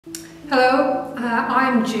Hello,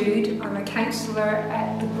 I'm Jude. I'm a counsellor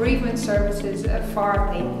at the Bereavement Services at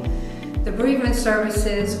Farleigh. The Bereavement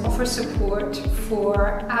Services offer support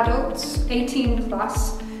for adults 18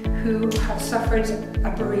 plus who have suffered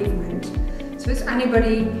a bereavement. So it's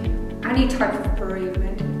anybody, any type of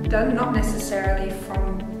bereavement, not necessarily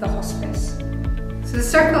from the hospice. So the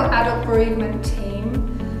Circle Adult Bereavement team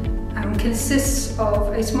consists of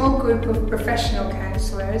a small group of professional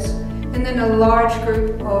counsellors and then a large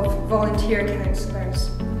group of volunteer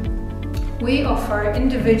counsellors. We offer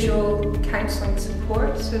individual counselling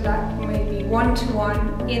support, so that may be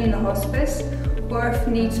one-to-one in the hospice, or if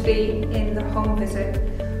needs be in the home visit.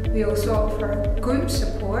 We also offer group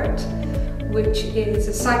support, which is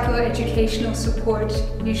a psychoeducational support,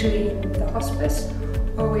 usually in the hospice,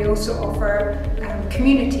 or we also offer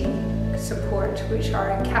community support, which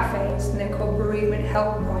are in cafes, and they're called bereavement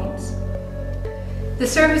help points. The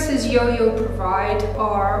services Yo-Yo provide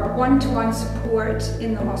are one-to-one support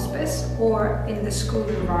in the hospice or in the school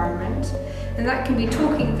environment, and that can be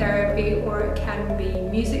talking therapy, or it can be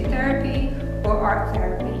music therapy or art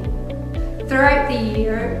therapy. Throughout the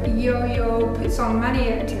year, Yo-Yo puts on many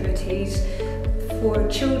activities for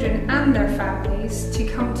children and their families to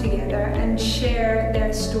come together and share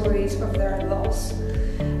their stories of their loss.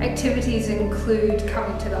 Activities include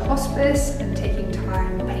coming to the hospice and taking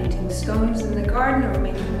time painting stones in the garden, or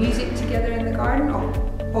making music together in the garden, or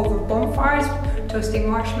over bonfires, toasting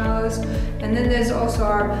marshmallows. And then there's also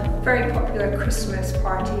our very popular Christmas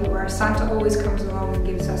party where Santa always comes along and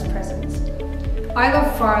gives us presents. I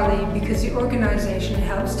love Farleigh because the organisation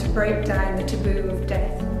helps to break down the taboo of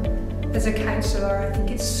death. As a counsellor, I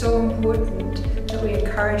think it's so important that we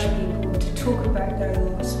encourage people to talk about their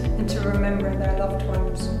loss and to remember their loved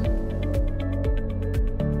ones.